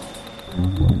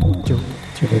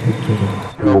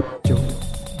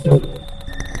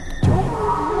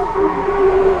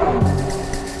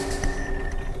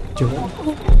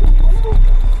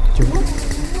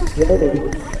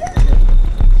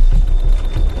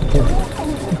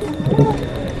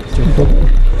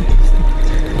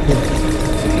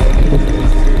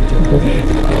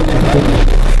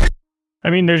 I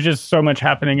mean, there's just so much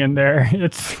happening in there.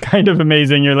 It's kind of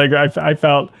amazing. You're like, I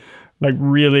felt like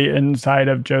really inside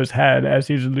of Joe's head as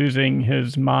he's losing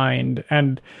his mind.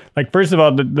 And like, first of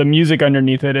all, the music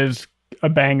underneath it is a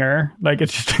banger. Like,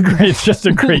 it's just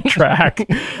a great track.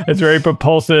 It's very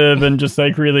propulsive and just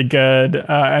like really good.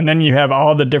 And then you have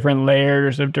all the different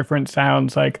layers of different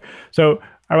sounds. Like, so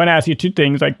I want to ask you two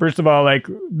things. Like, first of all, like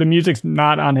the music's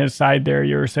not on his side there.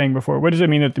 You were saying before, what does it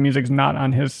mean that the music's not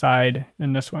on his side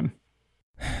in this one?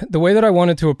 The way that I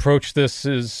wanted to approach this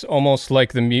is almost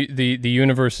like the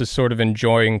universe is sort of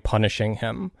enjoying punishing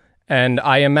him, and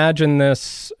I imagine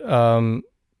this as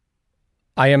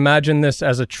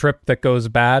a trip that goes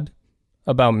bad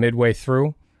about midway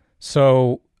through.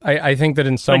 So I think that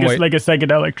in some way, like a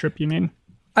psychedelic trip, you mean?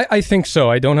 I think so.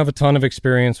 I don't have a ton of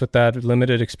experience with that,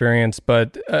 limited experience,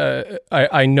 but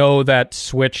I know that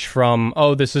switch from,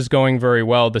 oh, this is going very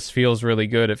well, this feels really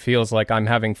good, it feels like I'm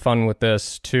having fun with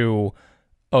this, to,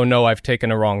 oh no, I've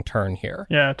taken a wrong turn here.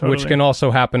 Yeah, totally. Which can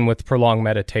also happen with prolonged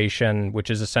meditation, which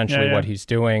is essentially what he's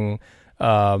doing.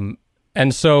 And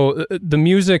so the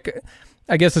music,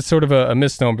 I guess it's sort of a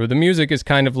misnomer. The music is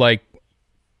kind of like,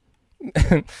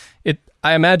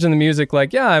 I imagine the music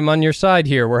like, yeah, I'm on your side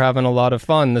here. We're having a lot of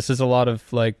fun. This is a lot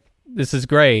of like, this is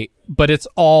great. But it's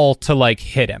all to like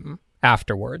hit him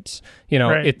afterwards. You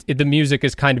know, right. The music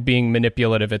is kind of being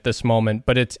manipulative at this moment,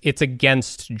 but it's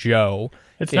against Joe.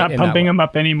 It's not pumping him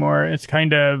up anymore. It's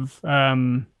kind of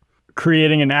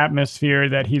creating an atmosphere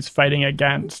that he's fighting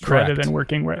against rather than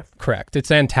working with. Correct.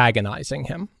 It's antagonizing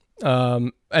him.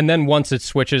 And then once it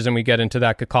switches and we get into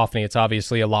that cacophony, it's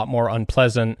obviously a lot more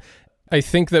unpleasant. I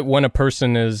think that when a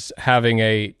person is having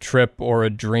a trip or a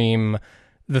dream,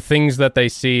 the things that they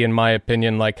see, in my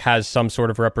opinion, like has some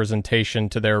sort of representation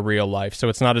to their real life. So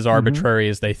it's not as arbitrary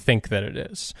as they think that it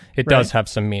is. It does have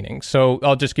some meaning. So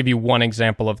I'll just give you one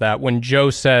example of that. When Joe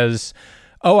says,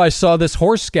 oh, I saw this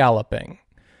horse galloping.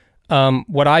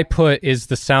 What I put is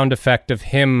the sound effect of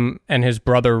him and his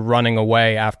brother running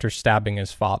away after stabbing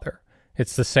his father.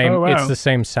 It's the same. Oh, wow. It's the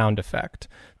same sound effect.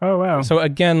 Oh, wow. So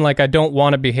again, like, I don't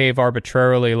want to behave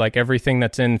arbitrarily. Like everything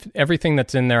that's in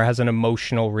there has an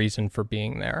emotional reason for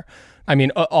being there. I mean,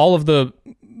 all of the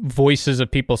voices of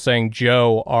people saying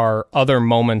Joe are other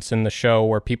moments in the show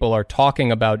where people are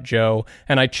talking about Joe,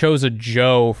 and I chose a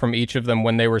Joe from each of them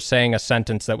when they were saying a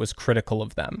sentence that was critical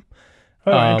of them.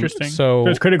 Oh, interesting. So it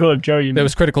was critical of Joe, you mean? It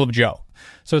was critical of Joe.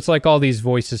 So it's like all these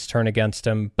voices turn against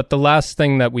him. But the last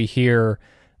thing that we hear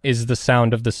is the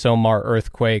sound of the Silmar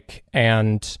earthquake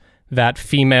and that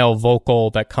female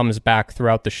vocal that comes back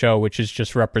throughout the show, which is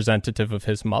just representative of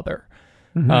his mother.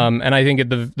 Mm-hmm. And I think at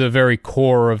the very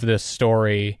core of this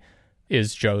story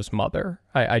is Joe's mother.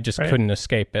 I just couldn't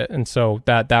escape it. And so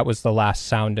that was the last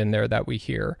sound in there that we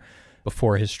hear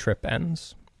before his trip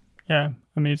ends. Yeah,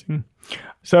 amazing.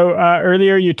 So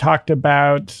earlier you talked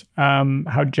about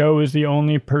how Joe is the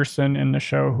only person in the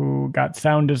show who got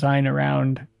sound design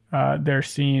around their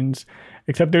scenes,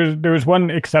 except there was one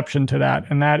exception to that,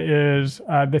 and that is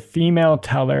the female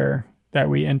teller that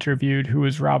we interviewed who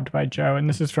was robbed by Joe. And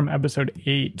this is from episode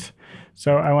 8.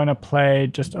 So I want to play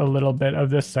just a little bit of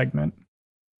this segment.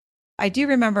 I do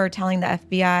remember telling the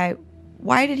FBI,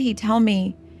 why did he tell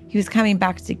me he was coming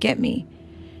back to get me?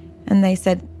 And they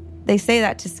said, they say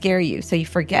that to scare you, so you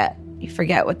forget. You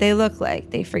forget what they look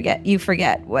like. You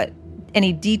forget what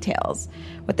any details,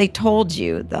 what they told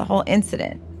you, the whole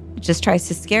incident. It just tries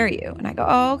to scare you. And I go,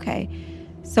 oh, okay.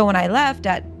 So when I left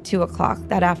at 2:00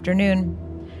 that afternoon,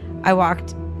 I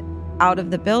walked out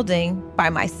of the building by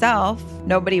myself.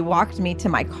 Nobody walked me to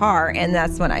my car. And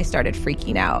that's when I started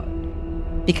freaking out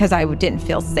because I didn't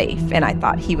feel safe. And I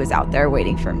thought he was out there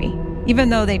waiting for me. Even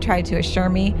though they tried to assure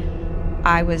me,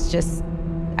 I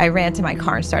ran to my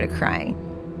car and started crying.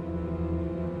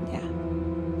 Yeah.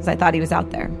 Because I thought he was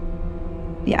out there.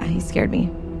 Yeah, he scared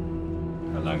me.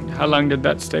 How long did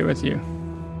that stay with you?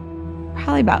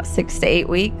 Probably about 6 to 8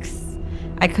 weeks.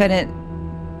 I couldn't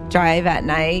drive at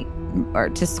night or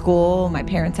to school. My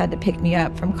parents had to pick me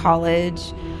up from college.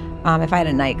 If I had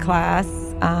a night class,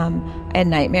 I had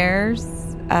nightmares.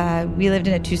 We lived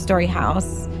in a 2-story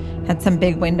house, had some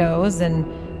big windows, and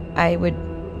I would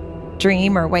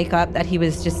dream or wake up that he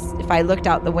was just, if I looked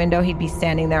out the window, he'd be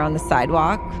standing there on the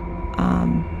sidewalk.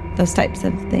 Those types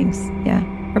of things, yeah,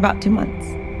 for about 2 months.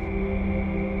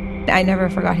 I never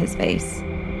forgot his face.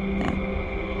 Yeah.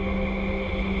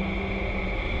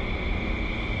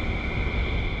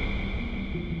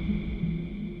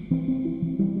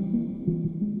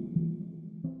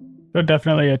 So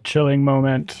definitely a chilling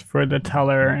moment for the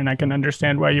teller, and I can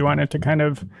understand why you wanted to kind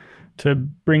of to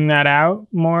bring that out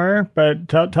more. But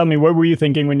tell me, what were you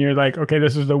thinking when you're like, okay,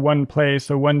 this is the one place,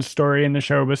 the one story in the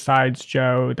show besides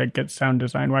Joe that gets sound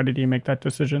design? Why did you make that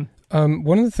decision?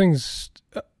 One of the things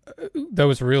that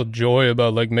was a real joy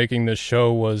about like making this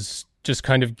show was just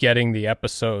kind of getting the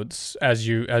episodes as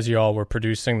you all were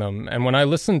producing them. And when I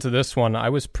listened to this one, I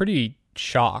was pretty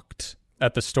shocked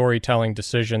at the storytelling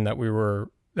decision that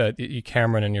you,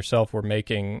 Cameron, and yourself were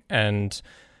making. And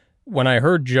when I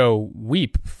heard Joe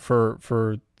weep for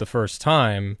the first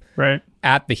time, right,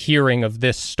 at the hearing of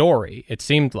this story, it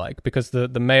seemed like, because the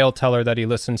male teller that he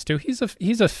listens to,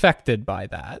 he's affected by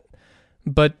that,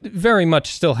 but very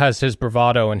much still has his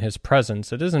bravado and his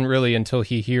presence. It isn't really until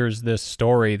he hears this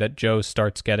story that Joe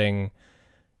starts getting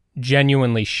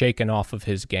genuinely shaken off of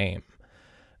his game.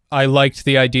 I liked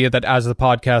the idea that as the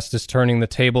podcast is turning the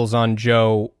tables on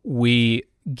Joe, we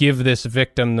give this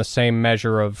victim the same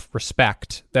measure of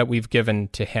respect that we've given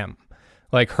to him.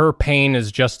 Like, her pain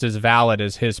is just as valid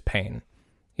as his pain,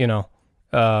 you know,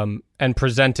 and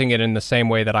presenting it in the same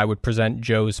way that I would present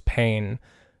Joe's pain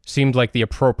seemed like the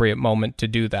appropriate moment to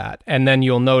do that. And then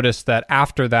you'll notice that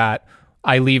after that,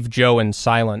 I leave Joe in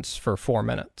silence for 4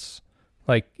 minutes.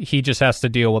 Like, he just has to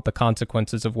deal with the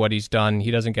consequences of what he's done.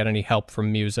 He doesn't get any help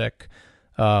from music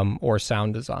or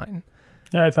sound design.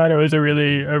 Yeah, I thought it was a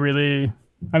really,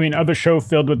 I mean, of a show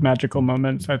filled with magical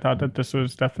moments, I thought that this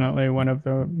was definitely one of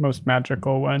the most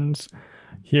magical ones.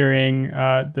 Hearing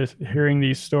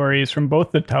these stories from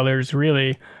both the tellers,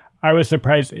 really, I was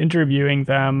surprised interviewing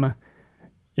them.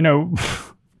 You know,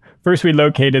 first we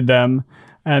located them,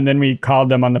 and then we called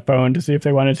them on the phone to see if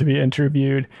they wanted to be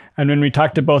interviewed. And when we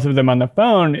talked to both of them on the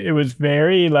phone, it was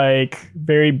very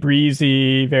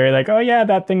breezy, very like, oh yeah,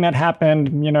 that thing that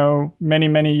happened, you know, many,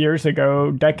 many years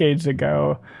ago, decades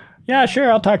ago. Yeah,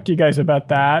 sure, I'll talk to you guys about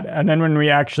that. And then when we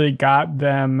actually got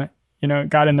them, you know,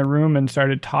 got in the room and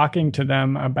started talking to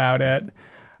them about it,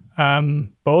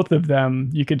 both of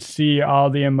them, you could see all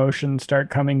the emotions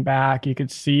start coming back. You could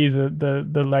see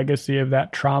the legacy of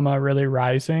that trauma really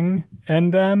rising in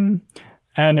them.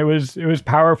 And it was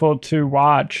powerful to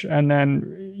watch, and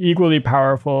then equally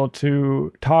powerful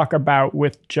to talk about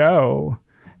with Joe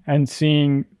and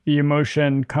seeing the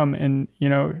emotion come in, you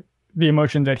know, the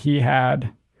emotion that he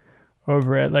had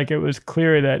over it. Like, it was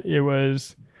clear that it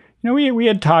was, you know, we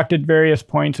had talked at various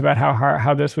points about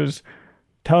how this was,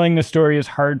 telling the story is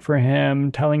hard for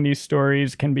him. Telling these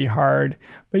stories can be hard.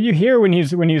 But you hear when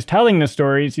he's telling the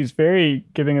stories, he's very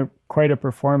giving quite a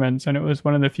performance. And it was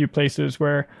one of the few places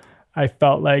where I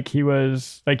felt like he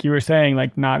was, like you were saying,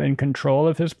 like not in control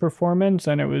of his performance.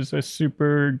 And it was a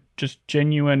super just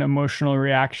genuine emotional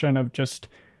reaction of just,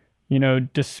 you know,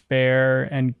 despair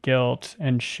and guilt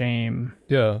and shame.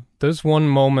 Yeah. There's one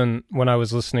moment when I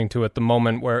was listening to it, the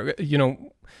moment where, you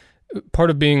know, part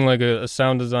of being like a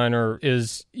sound designer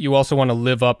is you also want to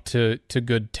live up to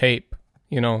good tape.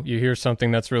 You know, you hear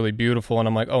something that's really beautiful and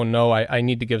I'm like, oh no, I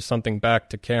need to give something back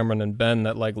to Cameron and Ben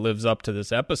that like lives up to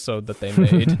this episode that they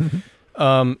made.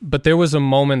 But there was a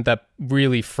moment that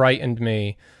really frightened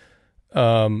me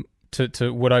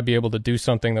to would I be able to do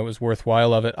something that was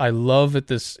worthwhile of it. I love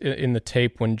in the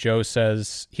tape when Joe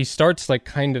says, he starts like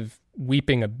kind of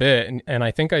weeping a bit, and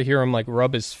I think I hear him like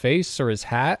rub his face or his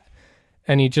hat,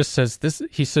 and he just says this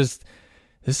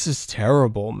is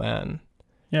terrible, man.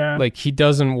 Yeah. Like, he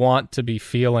doesn't want to be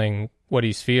feeling what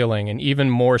he's feeling, and even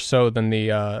more so than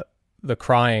the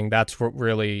crying, that's what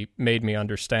really made me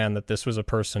understand that this was a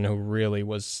person who really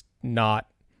was not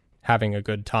having a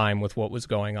good time with what was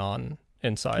going on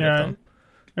inside of them.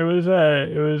 It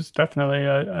was definitely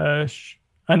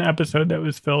an episode that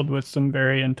was filled with some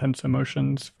very intense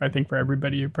emotions, I think, for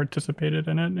everybody who participated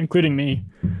in it, including me.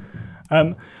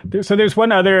 So there's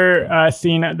one other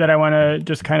scene that I want to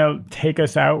just kind of take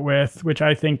us out with, which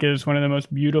I think is one of the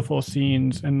most beautiful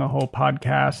scenes in the whole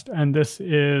podcast. And this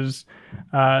is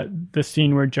the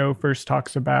scene where Joe first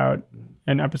talks about,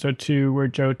 in episode 2, where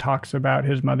Joe talks about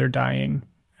his mother dying.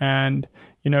 And,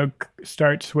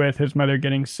 starts with his mother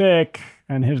getting sick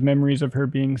and his memories of her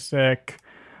being sick,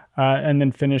 and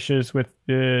then finishes with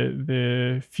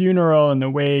the funeral and the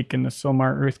wake and the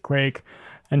Sylmar earthquake.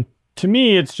 And to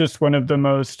me, it's just one of the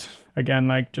most, again,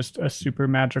 like just a super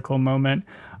magical moment.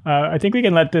 I think we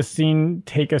can let this scene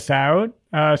take us out.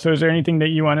 So is there anything that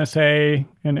you want to say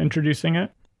in introducing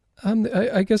it?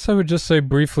 I guess I would just say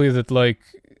briefly that, like,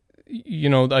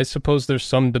 I suppose there's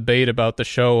some debate about the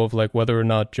show of like whether or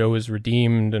not Joe is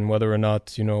redeemed and whether or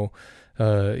not,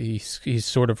 he's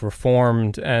sort of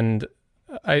reformed. And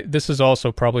this is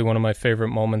also probably one of my favorite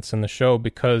moments in the show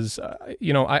because,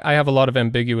 I have a lot of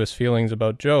ambiguous feelings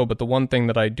about Joe, but the one thing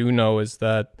that I do know is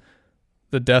that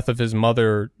the death of his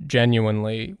mother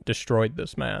genuinely destroyed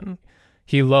this man.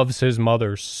 He loves his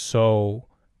mother so,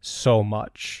 so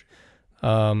much.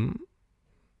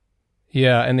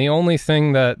 Yeah, and the only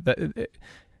thing that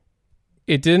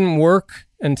it didn't work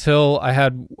until I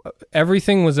had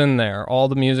everything was in there, all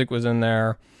the music was in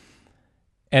there,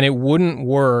 and it wouldn't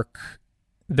work.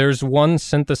 There's one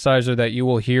synthesizer that you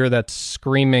will hear that's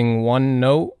screaming one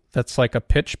note that's like a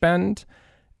pitch bend,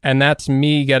 and that's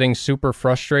me getting super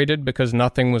frustrated because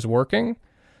nothing was working.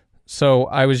 So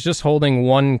I was just holding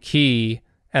one key,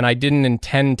 and I didn't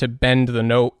intend to bend the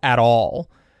note at all.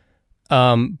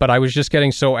 But I was just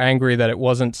getting so angry that it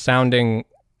wasn't sounding,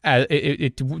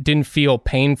 it didn't feel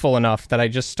painful enough that I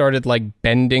just started like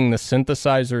bending the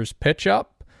synthesizer's pitch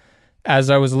up as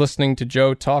I was listening to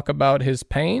Joe talk about his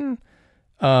pain.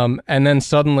 And then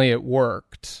suddenly it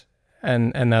worked.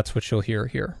 And that's what you'll hear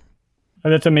here. Oh,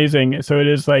 that's amazing. So it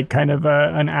is like kind of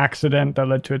an accident that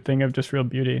led to a thing of just real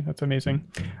beauty. That's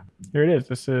amazing. Here it is.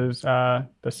 This is the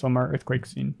Sylmar earthquake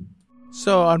scene.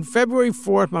 So on February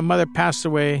 4th, my mother passed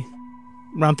away.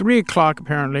 Around 3 o'clock,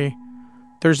 apparently,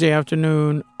 Thursday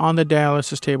afternoon, on the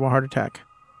dialysis table, heart attack.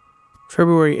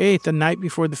 February 8th, the night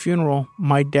before the funeral,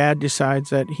 my dad decides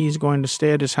that he's going to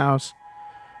stay at his house.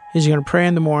 He's going to pray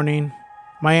in the morning.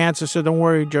 My aunts said, "Don't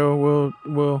worry, Joe.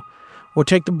 We'll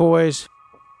take the boys."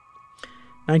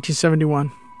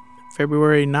 1971,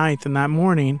 February 9th, and that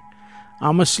morning,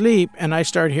 I'm asleep, and I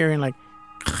start hearing like,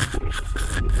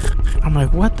 I'm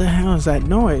like, what the hell is that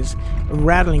noise? A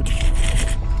rattling.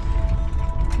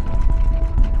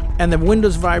 And the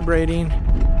window's vibrating,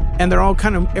 and they're all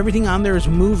kind of, everything on there is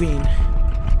moving.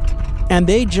 And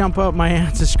they jump up, my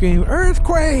aunts are screaming,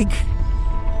 "Earthquake!"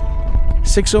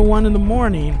 6:01 in the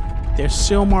morning, their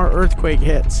Sylmar earthquake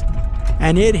hits.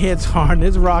 And it hits hard, and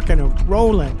it's rocking and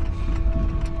rolling.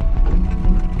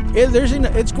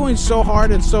 It's going so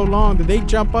hard and so long that they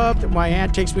jump up, that my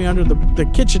aunt takes me under the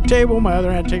kitchen table, my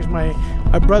other aunt takes my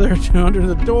brother under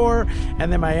the door,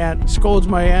 and then my aunt scolds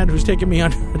my aunt who's taking me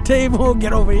under the table,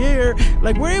 "Get over here."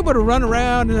 Like, we're able to run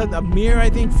around, and a mirror, I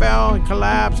think, fell and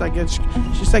collapsed. Like,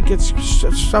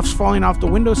 stuff's falling off the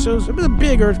windowsills. It was a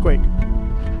big earthquake.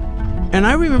 And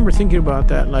I remember thinking about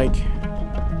that, like,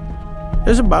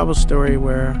 there's a Bible story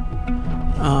where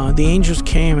the angels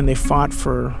came and they fought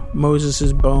for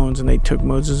Moses' bones, and they took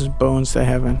Moses' bones to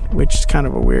heaven, which is kind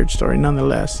of a weird story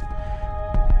nonetheless.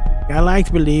 I like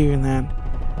to believe in that.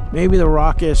 Maybe the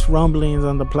raucous rumblings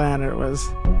on the planet was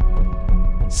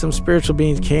some spiritual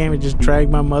beings came and just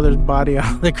dragged my mother's body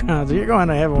off the ground. So, "You're going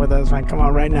to heaven with us, man. Come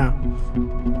on right now."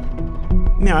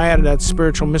 I added that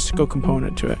spiritual, mystical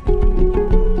component to it.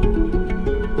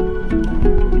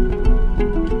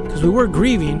 Because we were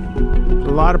grieving,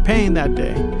 a lot of pain that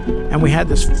day, and we had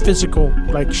this physical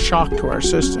like shock to our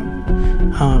system.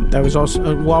 That was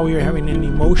also while we were having an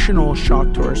emotional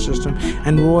shock to our system,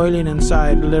 and roiling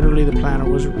inside, literally the planet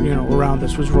was, around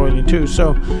us was roiling too.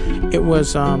 So it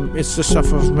was it's the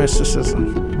stuff of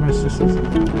mysticism.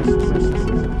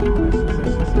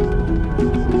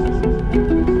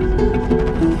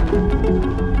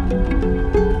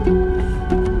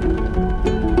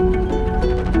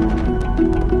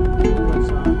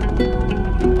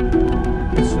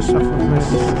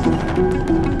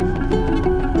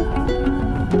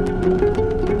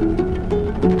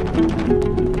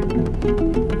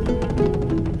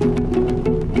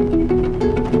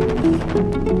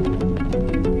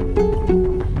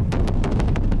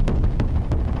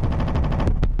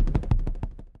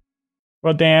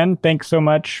 Well, Dan, thanks so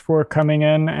much for coming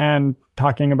in and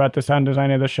talking about the sound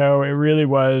design of the show. It really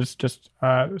was just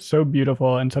so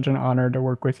beautiful and such an honor to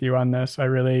work with you on this. I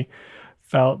really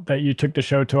felt that you took the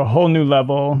show to a whole new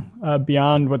level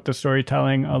beyond what the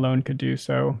storytelling alone could do.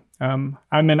 So I'm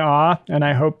in awe, and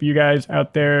I hope you guys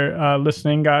out there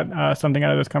listening got something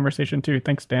out of this conversation too.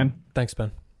 Thanks, Dan. Thanks,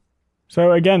 Ben.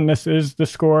 So again, this is The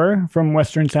Score from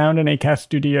Western Sound and Acast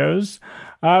Studios.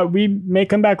 We may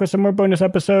come back with some more bonus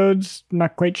episodes.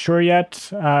 Not quite sure yet.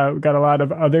 We've got a lot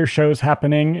of other shows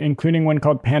happening, including one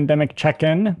called Pandemic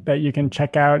Check-In that you can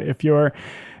check out if you're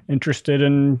interested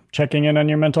in checking in on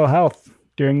your mental health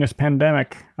during this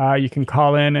pandemic. You can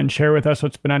call in and share with us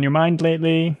what's been on your mind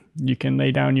lately. You can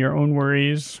lay down your own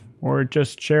worries or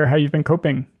just share how you've been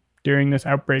coping during this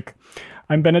outbreak.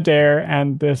 I'm Ben Adair,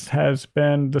 and this has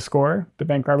been The Score, the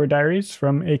Bank Robber Diaries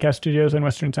from Acast Studios and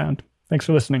Western Sound. Thanks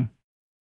for listening.